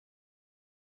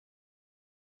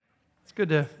It's good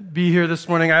to be here this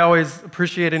morning. I always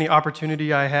appreciate any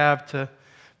opportunity I have to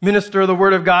minister the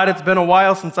Word of God. It's been a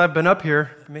while since I've been up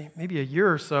here, maybe a year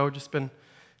or so. Just been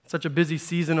such a busy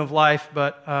season of life,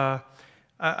 but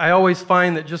I always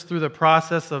find that just through the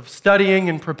process of studying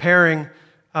and preparing,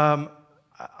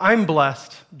 I'm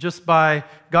blessed just by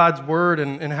God's Word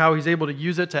and how He's able to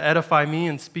use it to edify me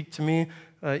and speak to me,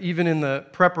 even in the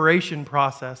preparation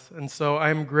process. And so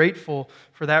I'm grateful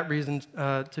for that reason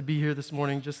to be here this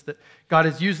morning, just that God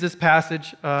has used this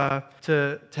passage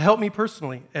to help me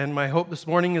personally. And my hope this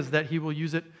morning is that He will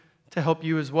use it to help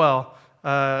you as well.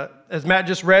 As Matt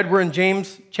just read, we're in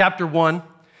James chapter 1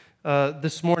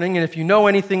 this morning. And if you know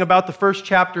anything about the first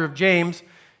chapter of James,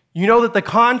 you know that the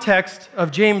context of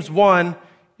James 1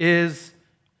 is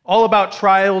all about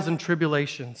trials and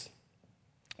tribulations.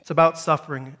 It's about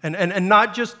suffering, and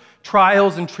not just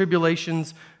trials and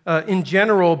tribulations in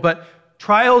general, but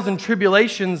trials and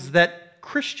tribulations that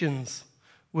Christians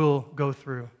will go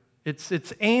through.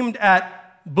 It's aimed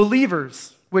at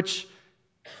believers, which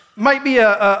might be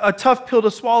a tough pill to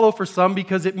swallow for some,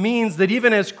 because it means that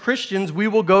even as Christians, we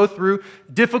will go through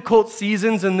difficult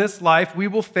seasons in this life. We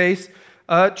will face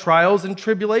trials and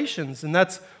tribulations, and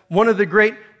that's one of the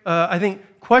great, I think,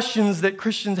 questions that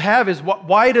Christians have is,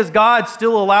 why does God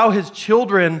still allow His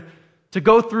children to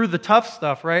go through the tough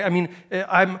stuff, right? I mean,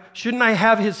 shouldn't I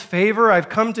have His favor? I've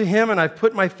come to Him and I've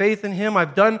put my faith in Him.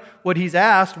 I've done what He's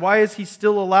asked. Why does He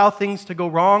still allow things to go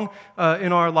wrong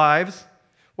in our lives?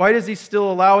 Why does He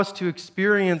still allow us to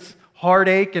experience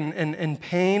heartache and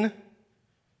pain?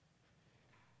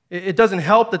 It doesn't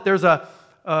help that there's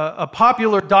a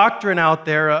popular doctrine out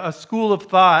there, a school of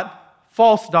thought,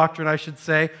 false doctrine, I should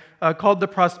say, called the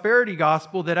prosperity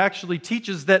gospel, that actually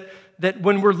teaches that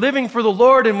when we're living for the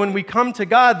Lord and when we come to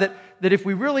God, that if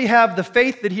we really have the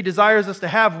faith that He desires us to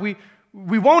have, we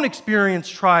won't experience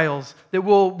trials, that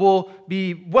we'll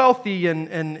be wealthy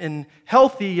and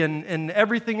healthy, and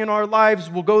everything in our lives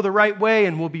will go the right way,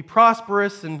 and we'll be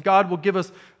prosperous, and God will give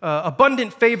us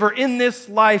abundant favor in this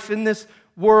life, in this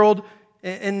world.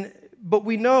 But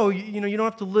we know, you don't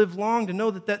have to live long to know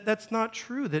that's not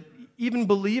true, that even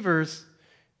believers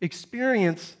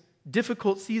experience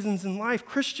difficult seasons in life,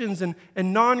 Christians and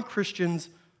non-Christians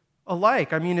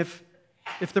alike. I mean, if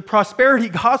the prosperity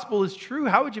gospel is true,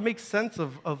 how would you make sense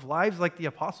of lives like the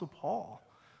Apostle Paul,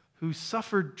 who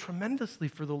suffered tremendously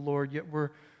for the Lord, yet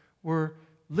we're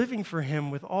living for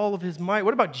Him with all of his might?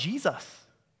 What about Jesus?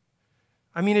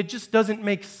 I mean, it just doesn't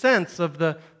make sense of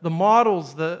the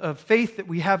models of faith that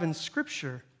we have in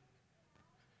Scripture.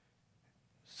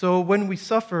 So when we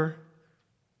suffer,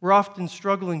 we're often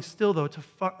struggling still, though,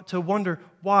 to wonder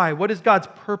why. What is God's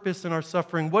purpose in our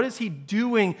suffering? What is He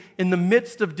doing in the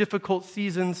midst of difficult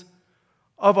seasons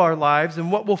of our lives?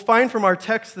 And what we'll find from our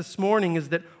text this morning is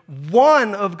that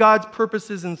one of God's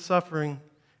purposes in suffering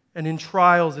and in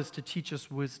trials is to teach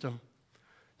us wisdom.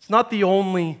 It's not the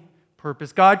only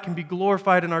purpose. God can be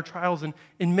glorified in our trials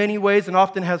in many ways, and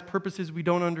often has purposes we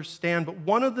don't understand. But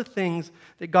one of the things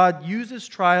that God uses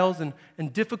trials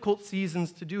and difficult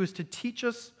seasons to do is to teach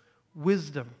us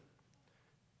wisdom.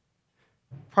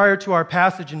 Prior to our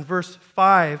passage in verse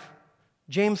 5,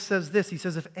 James says this. He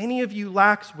says, "If any of you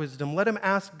lacks wisdom, let him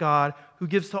ask God, who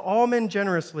gives to all men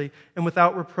generously and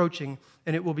without reproaching,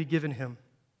 and it will be given him."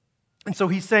 And so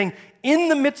he's saying, in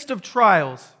the midst of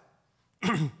trials,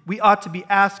 we ought to be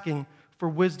asking for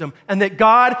wisdom, and that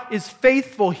God is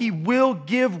faithful. He will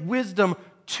give wisdom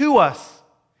to us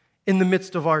in the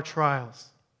midst of our trials.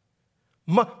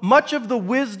 Much of the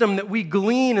wisdom that we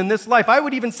glean in this life, I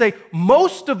would even say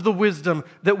most of the wisdom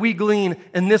that we glean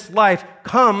in this life,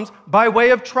 comes by way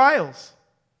of trials.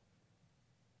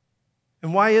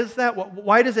 And why is that?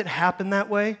 Why does it happen that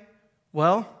way?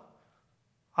 Well,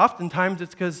 oftentimes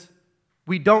it's because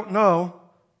we don't know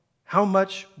how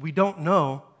much we don't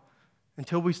know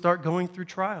until we start going through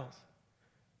trials.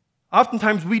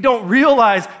 Oftentimes we don't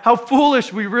realize how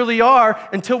foolish we really are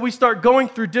until we start going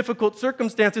through difficult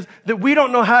circumstances that we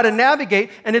don't know how to navigate,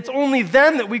 and it's only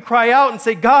then that we cry out and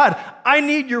say, "God, I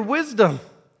need your wisdom.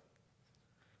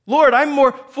 Lord, I'm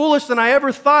more foolish than I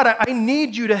ever thought. I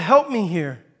need you to help me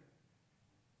here."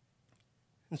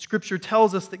 And Scripture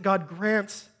tells us that God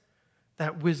grants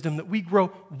that wisdom, that we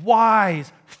grow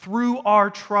wise through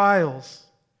our trials.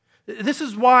 This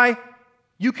is why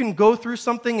you can go through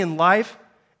something in life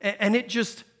and it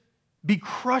just be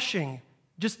crushing,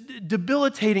 just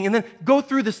debilitating, and then go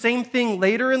through the same thing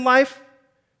later in life,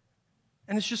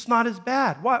 and it's just not as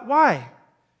bad. Why?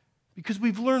 Because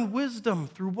we've learned wisdom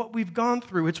through what we've gone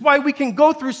through. It's why we can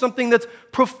go through something that's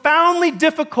profoundly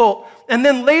difficult, and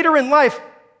then later in life,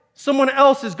 someone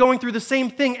else is going through the same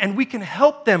thing and we can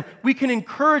help them, we can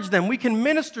encourage them, we can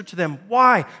minister to them.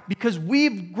 Why? Because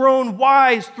we've grown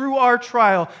wise through our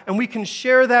trial and we can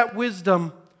share that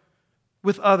wisdom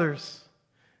with others.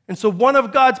 And so one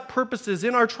of God's purposes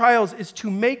in our trials is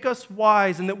to make us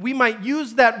wise and that we might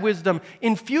use that wisdom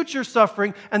in future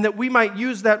suffering and that we might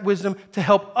use that wisdom to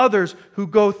help others who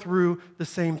go through the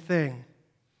same thing.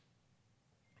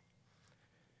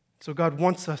 So God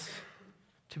wants us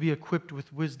to be equipped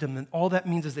with wisdom, and all that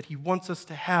means is that He wants us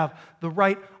to have the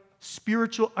right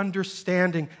spiritual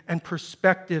understanding and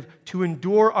perspective to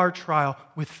endure our trial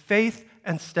with faith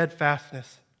and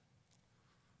steadfastness.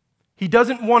 He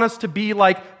doesn't want us to be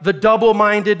like the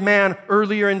double-minded man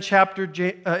earlier in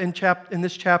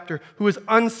this chapter, who is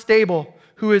unstable,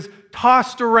 who is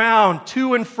tossed around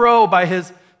to and fro by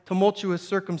his tumultuous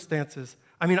circumstances.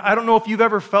 I mean, I don't know if you've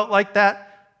ever felt like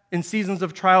that in seasons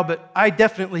of trial, but I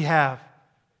definitely have.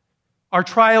 Our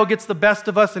trial gets the best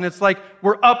of us, and it's like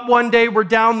we're up one day, we're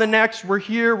down the next, we're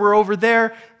here, we're over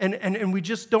there, and we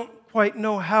just don't quite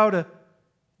know how to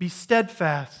be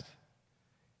steadfast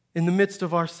in the midst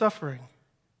of our suffering.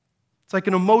 It's like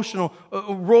an emotional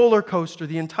roller coaster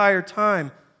the entire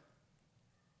time.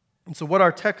 And so what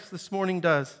our text this morning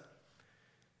does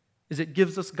is it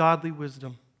gives us godly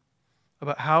wisdom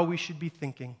about how we should be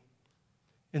thinking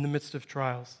in the midst of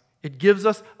trials. It gives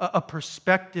us a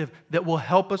perspective that will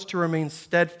help us to remain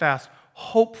steadfast,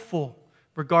 hopeful,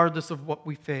 regardless of what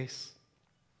we face.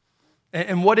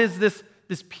 And what is this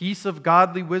piece of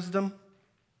godly wisdom?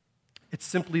 It's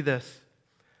simply this: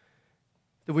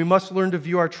 that we must learn to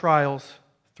view our trials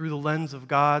through the lens of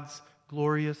God's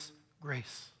glorious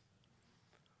grace.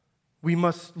 We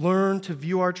must learn to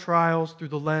view our trials through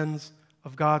the lens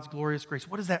of God's glorious grace.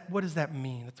 What does that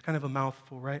mean? It's kind of a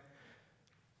mouthful, right?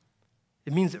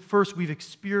 It means that first we've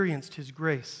experienced His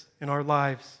grace in our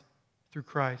lives through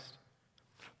Christ,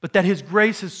 but that His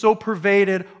grace has so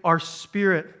pervaded our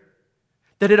spirit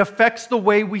that it affects the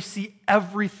way we see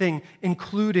everything,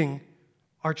 including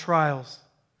our trials.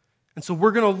 And so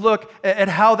we're going to look at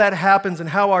how that happens and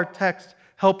how our text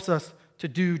helps us to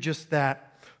do just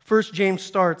that. First, James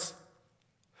starts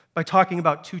by talking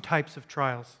about two types of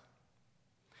trials.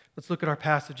 Let's look at our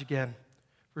passage again.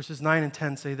 Verses 9 and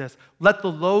 10 say this: "Let the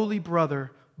lowly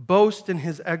brother boast in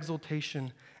his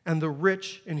exaltation, and the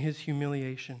rich in his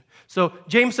humiliation." So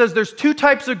James says there's two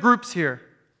types of groups here.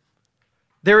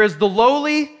 There is the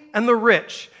lowly and the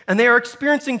rich, and they are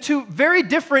experiencing two very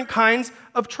different kinds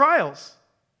of trials.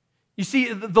 You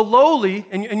see, the lowly,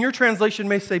 and your translation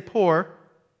may say poor,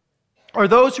 are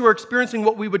those who are experiencing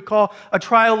what we would call a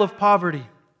trial of poverty.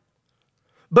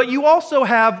 But you also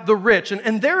have the rich,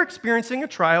 and they're experiencing a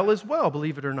trial as well,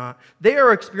 believe it or not. They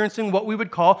are experiencing what we would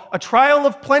call a trial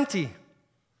of plenty.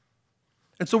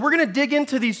 And so we're going to dig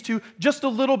into these two just a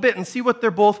little bit and see what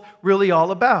they're both really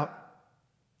all about.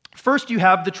 First, you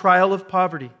have the trial of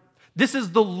poverty. This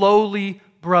is the lowly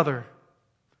brother.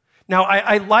 Now,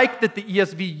 I like that the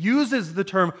ESV uses the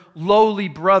term lowly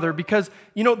brother because,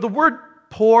 the word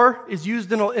poor is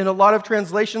used in a lot of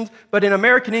translations, but in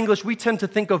American English, we tend to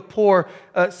think of poor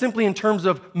simply in terms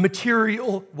of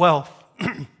material wealth,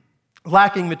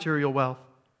 lacking material wealth.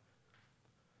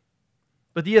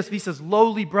 But the ESV says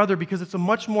lowly brother because it's a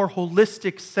much more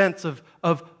holistic sense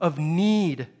of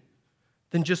need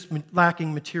than just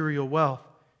lacking material wealth.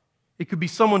 It could be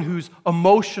someone who's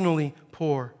emotionally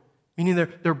poor, meaning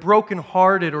they're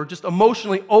brokenhearted or just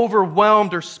emotionally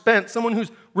overwhelmed or spent. Someone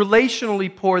who's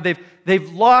relationally poor,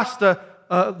 they've lost a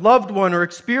loved one or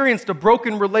experienced a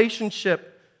broken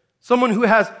relationship. Someone who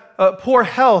has poor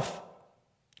health.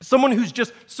 Someone who's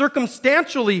just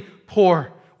circumstantially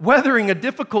poor, weathering a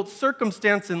difficult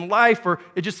circumstance in life, or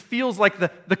it just feels like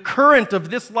the current of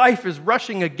this life is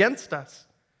rushing against us.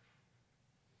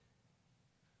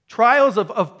 Trials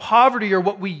of poverty are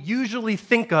what we usually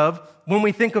think of when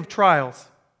we think of trials.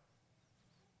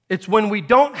 It's when we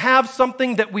don't have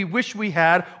something that we wish we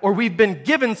had, or we've been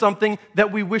given something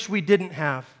that we wish we didn't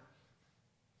have.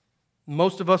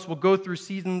 Most of us will go through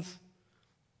seasons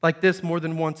like this more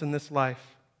than once in this life.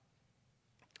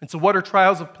 And so what are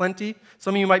trials of plenty?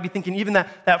 Some of you might be thinking even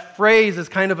that phrase is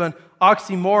kind of an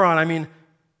oxymoron. I mean,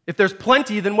 if there's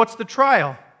plenty, then what's the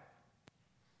trial?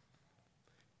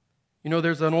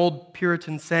 There's an old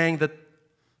Puritan saying that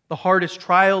the hardest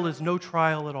trial is no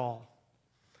trial at all.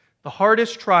 The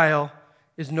hardest trial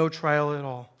is no trial at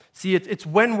all. See, it's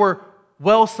when we're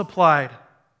well supplied,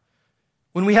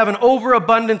 when we have an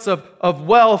overabundance of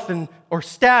wealth or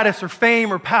status or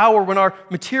fame or power, when our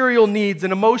material needs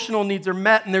and emotional needs are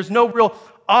met and there's no real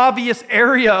obvious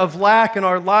area of lack in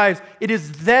our lives, it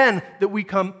is then that we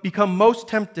become most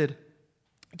tempted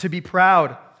to be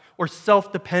proud or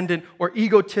self-dependent or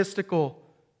egotistical,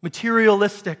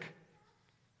 materialistic.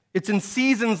 It's in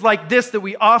seasons like this that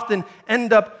we often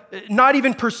end up not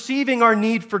even perceiving our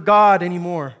need for God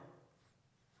anymore.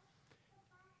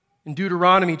 In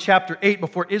Deuteronomy chapter 8,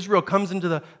 before Israel comes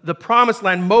into the promised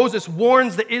land, Moses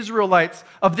warns the Israelites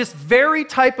of this very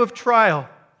type of trial.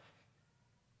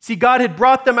 See, God had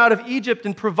brought them out of Egypt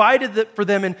and provided it for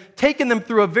them and taken them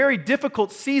through a very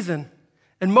difficult season.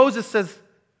 And Moses says,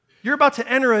 you're about to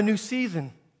enter a new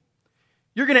season.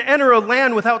 You're going to enter a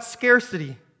land without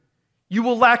scarcity. You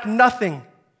will lack nothing.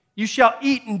 You shall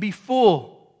eat and be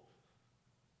full.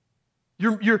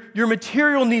 Your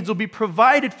material needs will be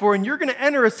provided for, and you're going to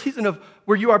enter a season of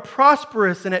where you are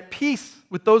prosperous and at peace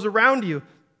with those around you.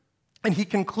 And he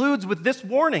concludes with this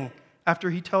warning after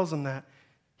he tells them that.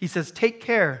 He says, take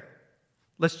care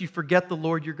lest you forget the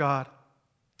Lord your God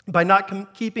by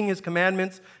not keeping his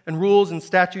commandments and rules and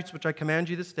statutes which I command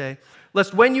you this day,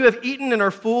 lest when you have eaten and are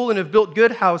full and have built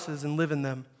good houses and live in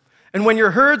them, and when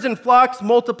your herds and flocks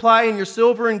multiply, and your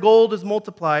silver and gold is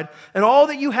multiplied, and all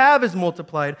that you have is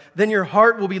multiplied, then your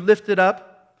heart will be lifted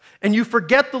up, and you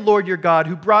forget the Lord your God,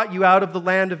 who brought you out of the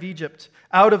land of Egypt,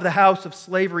 out of the house of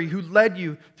slavery, who led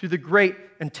you through the great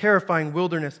and terrifying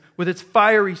wilderness, with its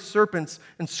fiery serpents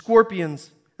and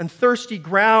scorpions, and thirsty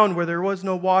ground where there was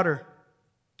no water,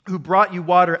 who brought you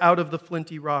water out of the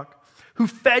flinty rock, who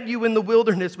fed you in the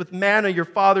wilderness with manna your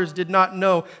fathers did not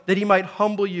know, that he might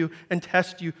humble you and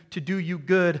test you to do you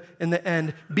good in the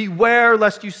end. Beware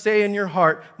lest you say in your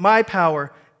heart, my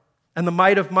power and the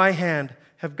might of my hand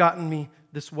have gotten me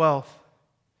this wealth.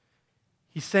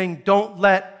 He's saying, don't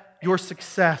let your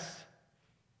success,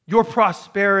 your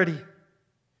prosperity,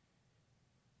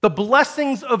 the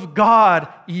blessings of God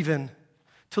even,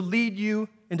 to lead you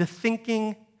into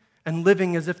thinking and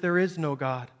living as if there is no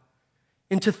God.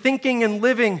 Into thinking and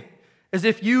living as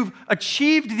if you've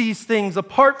achieved these things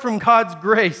apart from God's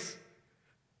grace.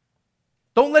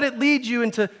 Don't let it lead you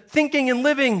into thinking and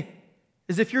living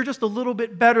as if you're just a little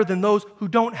bit better than those who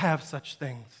don't have such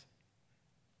things.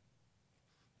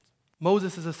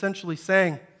 Moses is essentially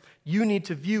saying, you need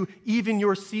to view even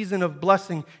your season of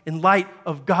blessing in light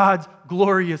of God's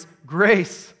glorious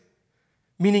grace.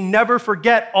 Meaning never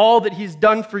forget all that he's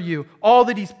done for you, all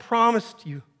that he's promised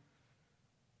you.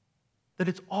 That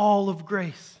it's all of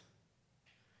grace.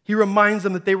 He reminds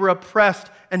them that they were oppressed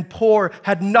and poor,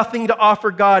 had nothing to offer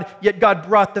God, yet God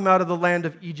brought them out of the land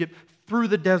of Egypt through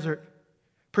the desert,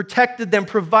 protected them,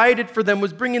 provided for them,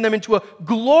 was bringing them into a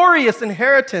glorious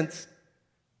inheritance.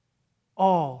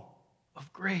 All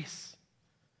of grace.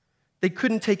 They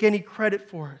couldn't take any credit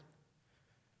for it.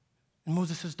 And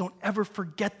Moses says, don't ever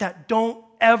forget that. Don't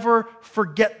ever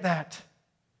forget that.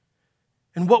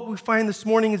 And what we find this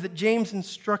morning is that James'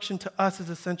 instruction to us is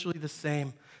essentially the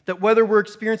same. That whether we're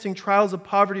experiencing trials of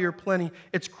poverty or plenty,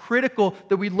 it's critical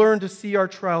that we learn to see our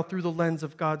trial through the lens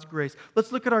of God's grace.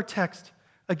 Let's look at our text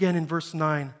again in verse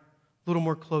 9 a little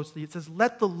more closely. It says,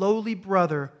 let the lowly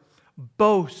brother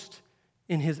boast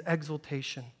in his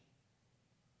exaltation.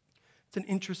 It's an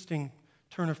interesting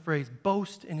turn of phrase,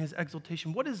 boast in his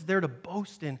exaltation. What is there to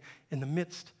boast in the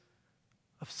midst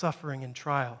of suffering and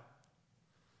trial?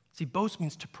 See, boast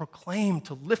means to proclaim,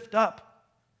 to lift up.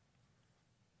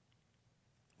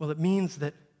 Well, it means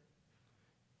that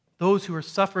those who are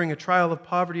suffering a trial of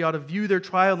poverty ought to view their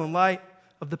trial in light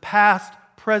of the past,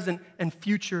 present, and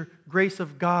future grace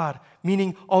of God.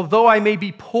 Meaning, although I may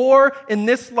be poor in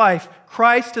this life,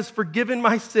 Christ has forgiven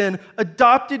my sin,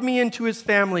 adopted me into his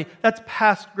family. That's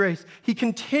past grace. He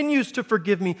continues to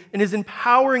forgive me and is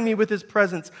empowering me with his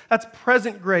presence. That's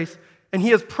present grace. And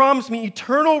he has promised me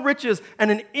eternal riches and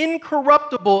an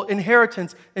incorruptible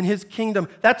inheritance in his kingdom.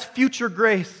 That's future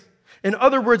grace. In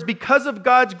other words, because of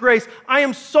God's grace, I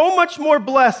am so much more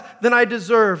blessed than I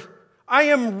deserve. I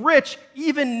am rich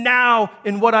even now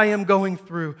in what I am going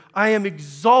through. I am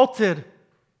exalted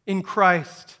in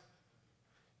Christ.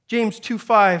 James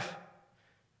 2:5,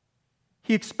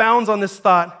 he expounds on this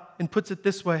thought and puts it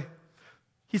this way.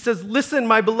 He says, listen,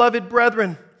 my beloved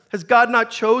brethren, has God not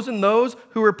chosen those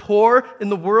who are poor in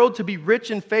the world to be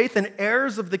rich in faith and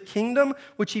heirs of the kingdom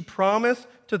which he promised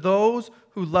to those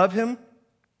who love him?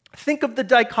 Think of the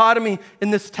dichotomy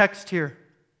in this text here.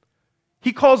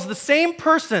 He calls the same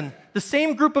person, the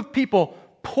same group of people,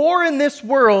 poor in this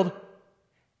world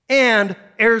and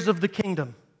heirs of the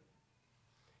kingdom.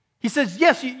 He says,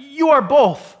 yes, you are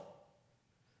both.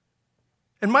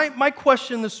 And my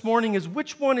question this morning is,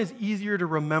 which one is easier to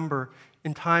remember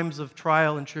in times of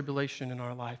trial and tribulation in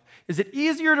our life? Is it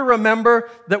easier to remember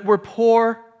that we're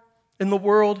poor in the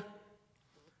world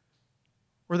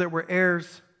or that we're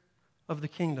heirs of the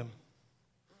kingdom?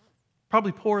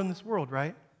 Probably poor in this world,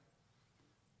 right?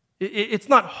 It's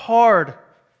not hard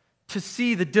to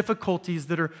see the difficulties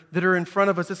that are in front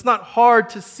of us. It's not hard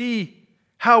to see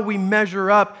how we measure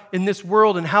up in this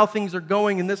world and how things are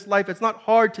going in this life. It's not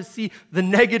hard to see the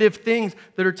negative things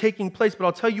that are taking place, but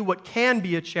I'll tell you what can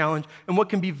be a challenge and what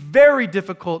can be very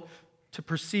difficult to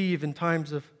perceive in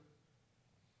times of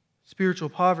spiritual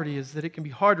poverty is that it can be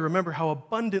hard to remember how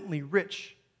abundantly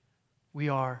rich we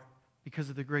are because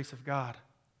of the grace of God.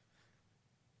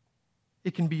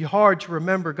 It can be hard to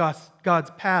remember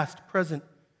God's past, present,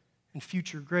 and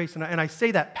future grace. And I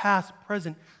say that past,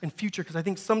 present, and future because I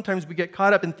think sometimes we get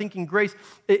caught up in thinking grace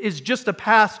is just a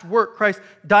past work. Christ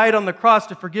died on the cross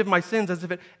to forgive my sins as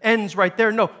if it ends right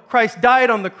there. No, Christ died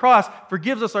on the cross,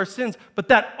 forgives us our sins, but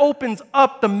that opens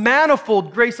up the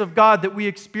manifold grace of God that we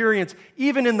experience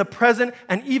even in the present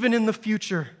and even in the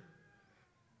future.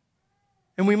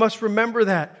 And we must remember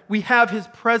that. We have His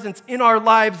presence in our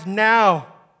lives now.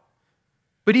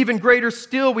 But even greater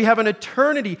still, we have an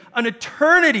eternity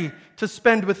to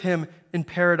spend with Him in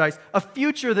paradise. A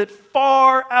future that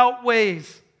far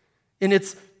outweighs in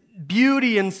its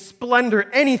beauty and splendor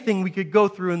anything we could go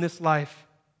through in this life.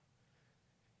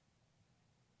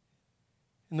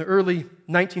 In the early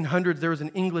 1900s, there was an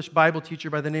English Bible teacher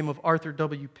by the name of Arthur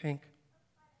W. Pink.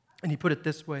 And he put it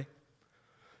this way.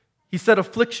 He said,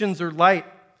 afflictions are light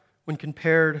when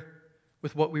compared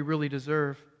with what we really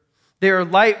deserve. They are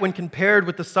light when compared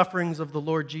with the sufferings of the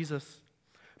Lord Jesus.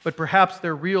 But perhaps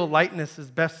their real lightness is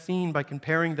best seen by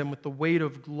comparing them with the weight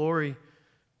of glory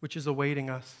which is awaiting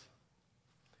us.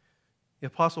 The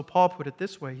Apostle Paul put it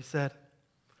this way. He said,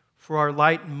 for our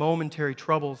light and momentary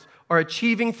troubles are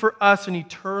achieving for us an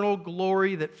eternal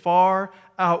glory that far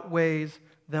outweighs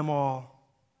them all.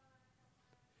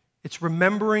 It's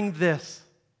remembering this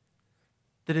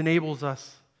that enables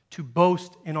us to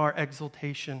boast in our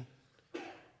exaltation.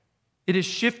 It is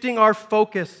shifting our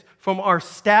focus from our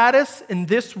status in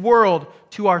this world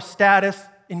to our status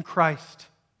in Christ.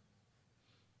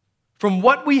 From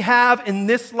what we have in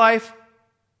this life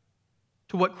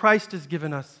to what Christ has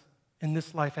given us in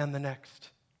this life and the next.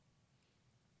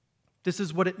 This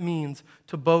is what it means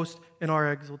to boast in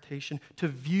our exaltation, to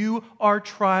view our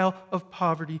trial of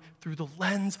poverty through the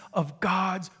lens of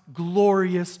God's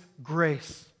glorious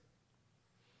grace.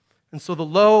 And so the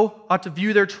low ought to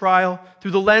view their trial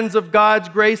through the lens of God's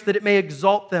grace that it may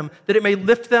exalt them, that it may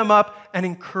lift them up and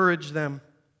encourage them.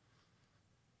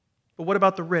 But what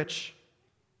about the rich?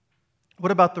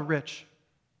 What about the rich?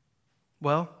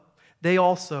 Well, they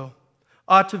also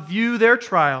ought to view their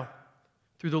trial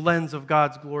through the lens of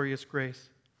God's glorious grace.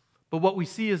 But what we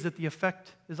see is that the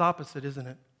effect is opposite, isn't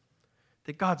it?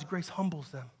 That God's grace humbles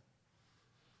them.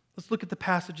 Let's look at the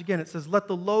passage again. It says, let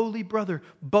the lowly brother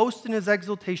boast in his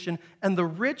exaltation and the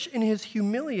rich in his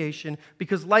humiliation,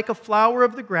 because like a flower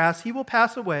of the grass, he will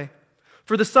pass away.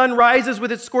 For the sun rises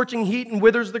with its scorching heat and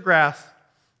withers the grass.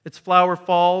 Its flower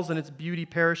falls and its beauty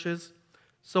perishes.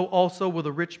 So also will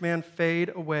the rich man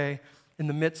fade away in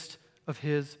the midst of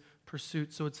his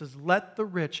pursuit. So it says, let the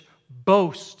rich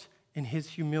boast in his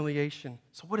humiliation.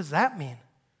 So what does that mean?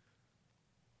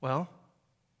 Well,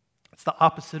 it's the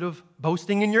opposite of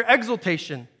boasting in your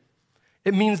exaltation.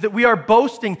 It means that we are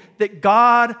boasting that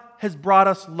God has brought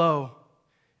us low.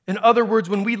 In other words,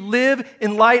 when we live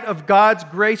in light of God's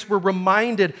grace, we're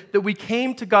reminded that we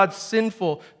came to God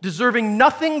sinful, deserving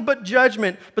nothing but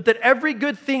judgment, but that every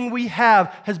good thing we have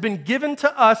has been given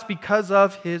to us because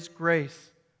of His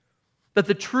grace. That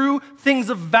the true things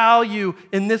of value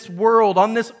in this world,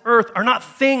 on this earth, are not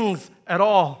things at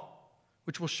all,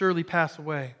 which will surely pass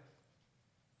away.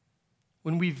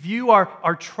 When we view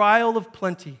our trial of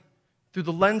plenty through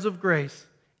the lens of grace,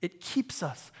 it keeps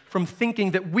us from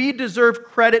thinking that we deserve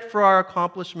credit for our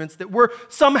accomplishments, that we're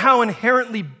somehow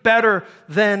inherently better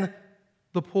than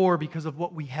the poor because of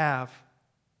what we have.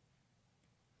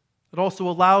 It also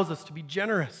allows us to be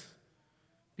generous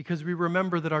because we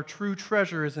remember that our true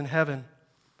treasure is in heaven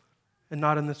and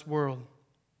not in this world.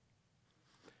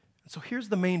 And so here's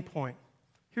the main point.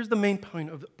 Here's the main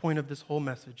point of this whole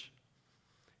message.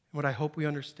 And what I hope we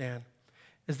understand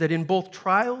is that in both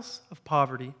trials of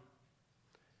poverty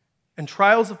and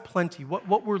trials of plenty,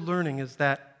 what we're learning is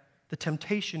that the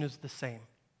temptation is the same.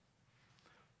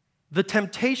 The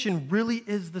temptation really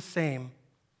is the same.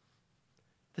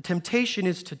 The temptation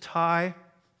is to tie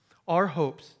our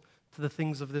hopes to the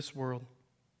things of this world.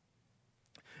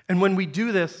 And when we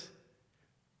do this,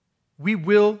 we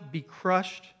will be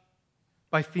crushed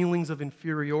by feelings of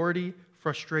inferiority,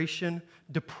 frustration,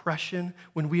 depression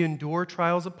when we endure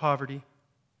trials of poverty,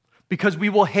 because we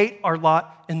will hate our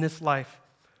lot in this life.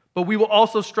 But we will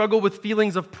also struggle with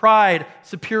feelings of pride,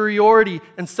 superiority,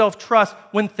 and self-trust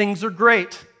when things are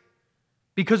great,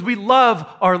 because we love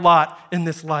our lot in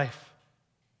this life.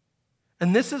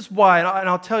 And this is why, and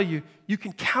I'll tell you, you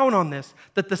can count on this,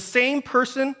 that the same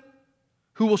person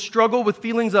who will struggle with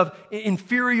feelings of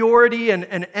inferiority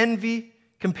and envy,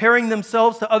 comparing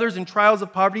themselves to others in trials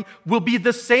of poverty, will be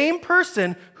the same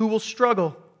person who will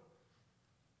struggle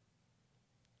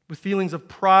with feelings of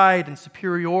pride and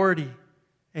superiority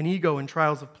and ego in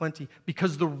trials of plenty,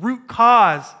 because the root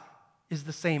cause is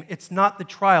the same. It's not the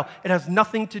trial. It has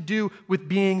nothing to do with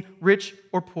being rich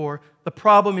or poor. The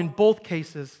problem in both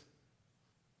cases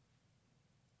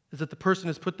is that the person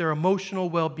has put their emotional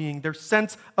well-being, their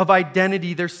sense of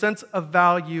identity, their sense of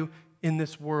value in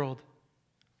this world.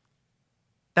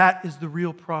 That is the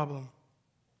real problem.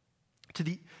 To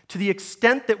the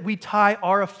extent that we tie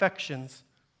our affections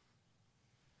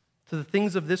to the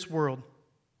things of this world,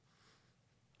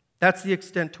 that's the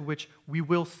extent to which we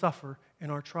will suffer in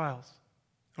our trials.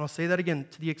 And I'll say that again.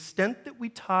 To the extent that we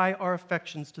tie our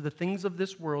affections to the things of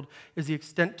this world is the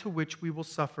extent to which we will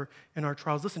suffer in our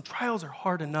trials. Listen, trials are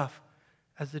hard enough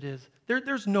as it is.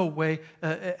 There's no way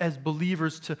as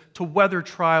believers to weather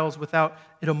trials without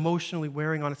it emotionally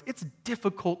wearing on us. It's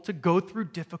difficult to go through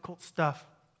difficult stuff.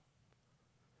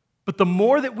 But the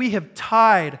more that we have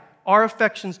tied our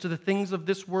affections to the things of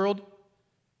this world,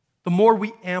 the more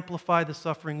we amplify the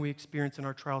suffering we experience in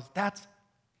our trials. That's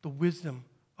the wisdom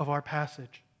of our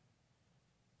passage.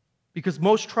 Because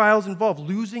most trials involve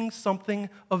losing something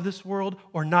of this world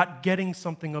or not getting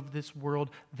something of this world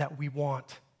that we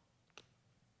want.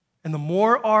 And the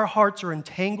more our hearts are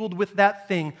entangled with that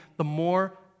thing, the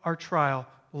more our trial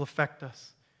will affect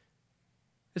us.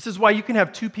 This is why you can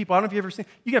have two people, I don't know if you've ever seen,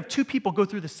 you can have two people go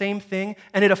through the same thing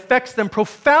and it affects them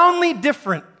profoundly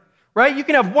different, right? You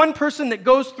can have one person that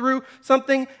goes through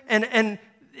something and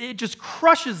it just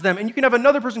crushes them, and you can have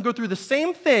another person go through the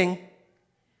same thing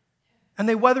and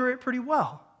they weather it pretty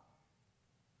well.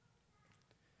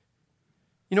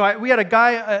 You know, we had a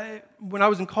guy, when I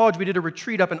was in college, we did a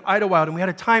retreat up in Idlewild, and we had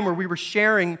a time where we were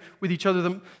sharing with each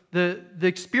other the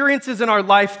experiences in our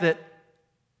life that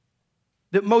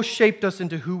most shaped us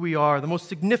into who we are, the most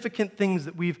significant things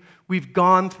that we've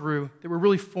gone through that were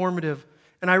really formative.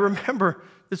 And I remember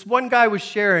this one guy was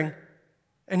sharing,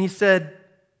 and he said,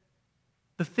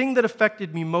 the thing that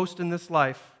affected me most in this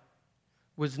life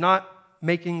was not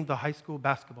making the high school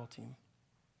basketball team.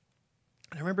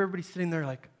 And I remember everybody sitting there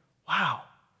like, wow.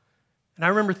 And I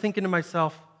remember thinking to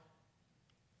myself,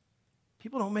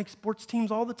 people don't make sports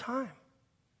teams all the time.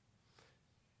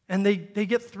 And they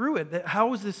get through it.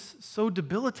 How is this so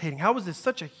debilitating? How is this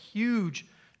such a huge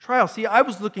trial? See, I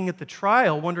was looking at the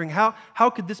trial, wondering how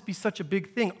could this be such a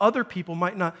big thing? Other people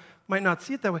might not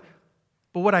see it that way.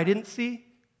 But what I didn't see is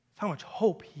how much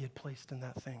hope he had placed in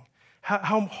that thing.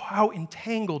 How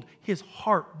entangled his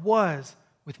heart was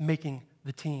with making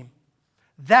the team.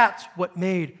 That's what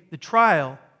made the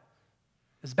trial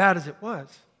as bad as it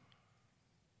was.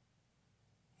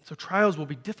 So trials will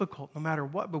be difficult no matter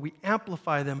what, but we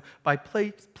amplify them by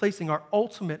placing our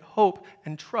ultimate hope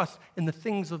and trust in the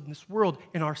things of this world,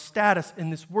 in our status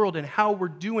in this world, and how we're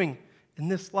doing in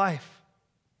this life.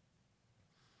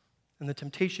 And the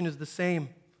temptation is the same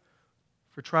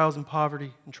for trials and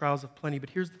poverty and trials of plenty. But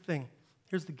here's the thing.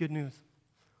 Here's the good news.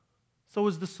 So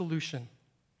is the solution.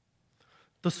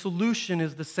 The solution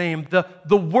is the same.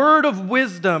 The word of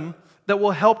wisdom that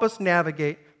will help us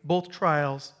navigate both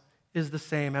trials is the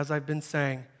same, as I've been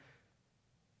saying,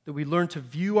 that we learn to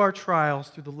view our trials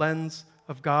through the lens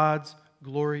of God's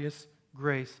glorious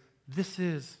grace. This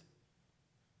is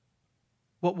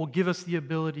what will give us the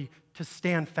ability to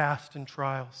stand fast in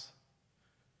trials,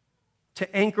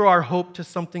 to anchor our hope to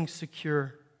something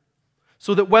secure,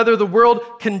 so that whether the world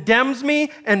condemns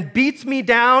me and beats me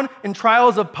down in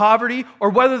trials of poverty, or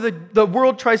whether the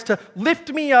world tries to lift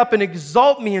me up and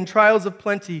exalt me in trials of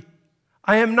plenty,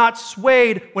 I am not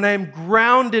swayed when I am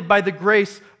grounded by the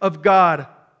grace of God.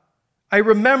 I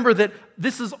remember that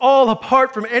this is all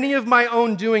apart from any of my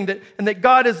own doing, and that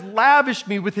God has lavished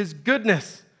me with His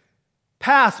goodness,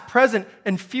 past, present,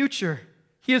 and future.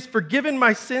 He has forgiven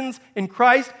my sins in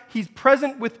Christ. He's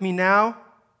present with me now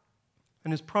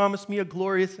and has promised me a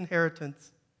glorious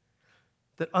inheritance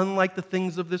that, unlike the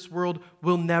things of this world,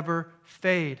 will never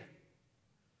fade.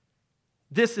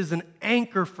 This is an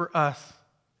anchor for us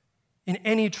in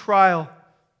any trial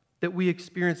that we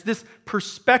experience. This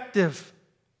perspective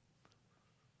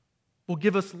will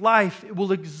give us life. It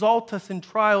will exalt us in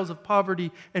trials of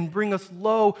poverty and bring us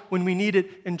low when we need it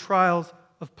in trials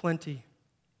of plenty.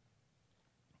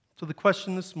 So the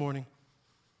question this morning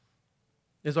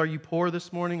is, are you poor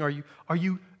this morning? Are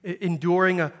you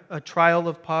enduring a trial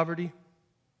of poverty?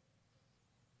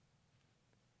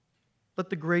 Let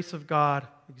the grace of God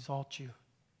exalt you.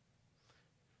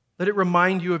 Let it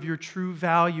remind you of your true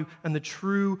value and the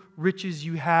true riches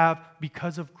you have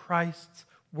because of Christ's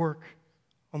work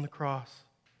on the cross.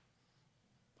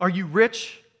 Are you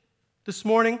rich this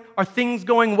morning? Are things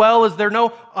going well? Is there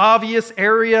no obvious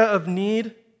area of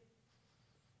need?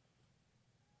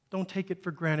 Don't take it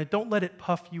for granted. Don't let it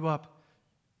puff you up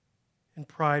in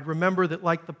pride. Remember that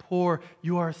like the poor,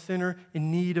 you are a sinner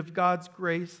in need of God's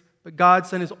grace, but God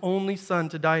sent His only Son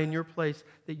to die in your place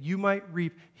that you might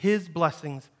reap His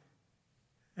blessings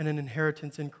and an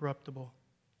inheritance incorruptible.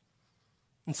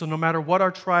 And so no matter what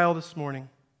our trial this morning,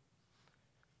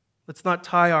 let's not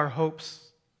tie our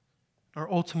hopes,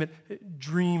 our ultimate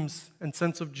dreams and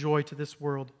sense of joy to this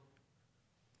world,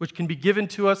 which can be given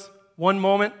to us one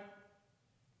moment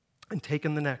and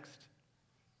taken the next.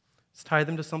 Let's tie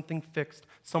them to something fixed,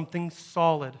 something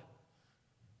solid,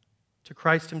 to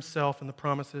Christ Himself and the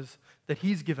promises that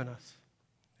He's given us.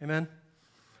 Amen?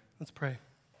 Let's pray.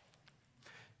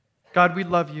 God, we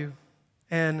love you,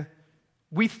 and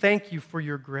we thank you for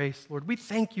your grace, Lord. We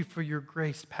thank you for your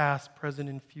grace, past, present,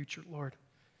 and future, Lord,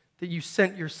 that you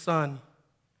sent your Son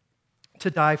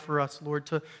to die for us, Lord,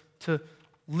 to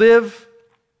live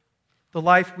the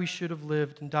life we should have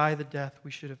lived and die the death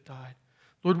we should have died.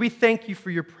 Lord, we thank you for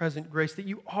your present grace, that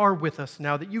you are with us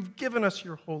now, that you've given us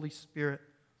your Holy Spirit,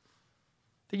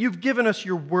 that you've given us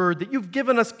your word, that you've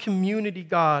given us community,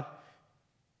 God.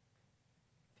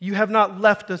 You have not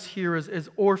left us here as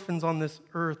orphans on this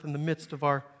earth in the midst of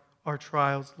our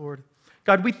trials, Lord.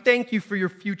 God, we thank you for your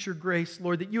future grace,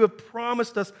 Lord, that you have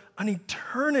promised us an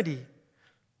eternity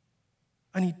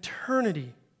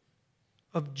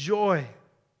of joy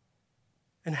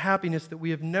and happiness that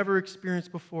we have never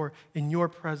experienced before in your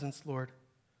presence, Lord.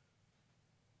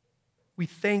 We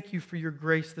thank you for your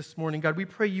grace this morning. God, we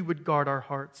pray you would guard our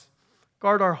hearts.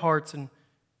 Guard our hearts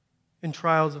in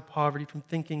trials of poverty from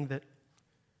thinking that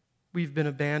we've been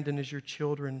abandoned as your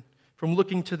children, from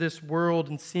looking to this world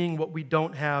and seeing what we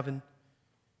don't have and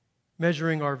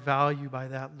measuring our value by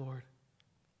that, Lord.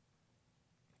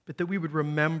 But that we would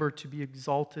remember to be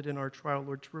exalted in our trial,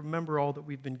 Lord, to remember all that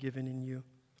we've been given in you.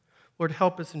 Lord,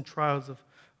 help us in trials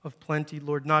of plenty,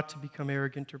 Lord, not to become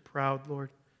arrogant or proud, Lord.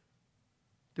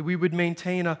 That we would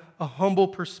maintain a humble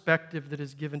perspective that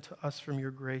is given to us from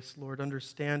your grace, Lord,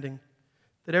 understanding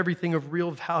that everything of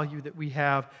real value that we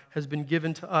have has been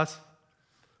given to us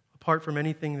apart from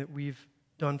anything that we've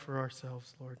done for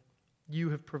ourselves, Lord.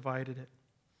 You have provided it.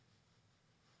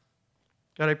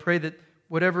 God, I pray that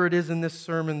whatever it is in this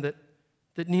sermon that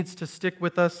needs to stick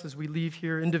with us as we leave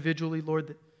here individually, Lord,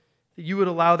 that you would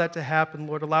allow that to happen,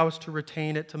 Lord. Allow us to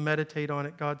retain it, to meditate on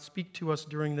it, God. Speak to us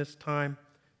during this time.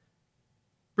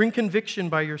 Bring conviction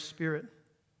by your Spirit,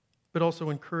 but also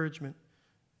encouragement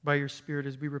by your Spirit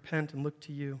as we repent and look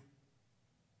to you.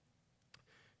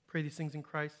 Pray these things in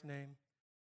Christ's name.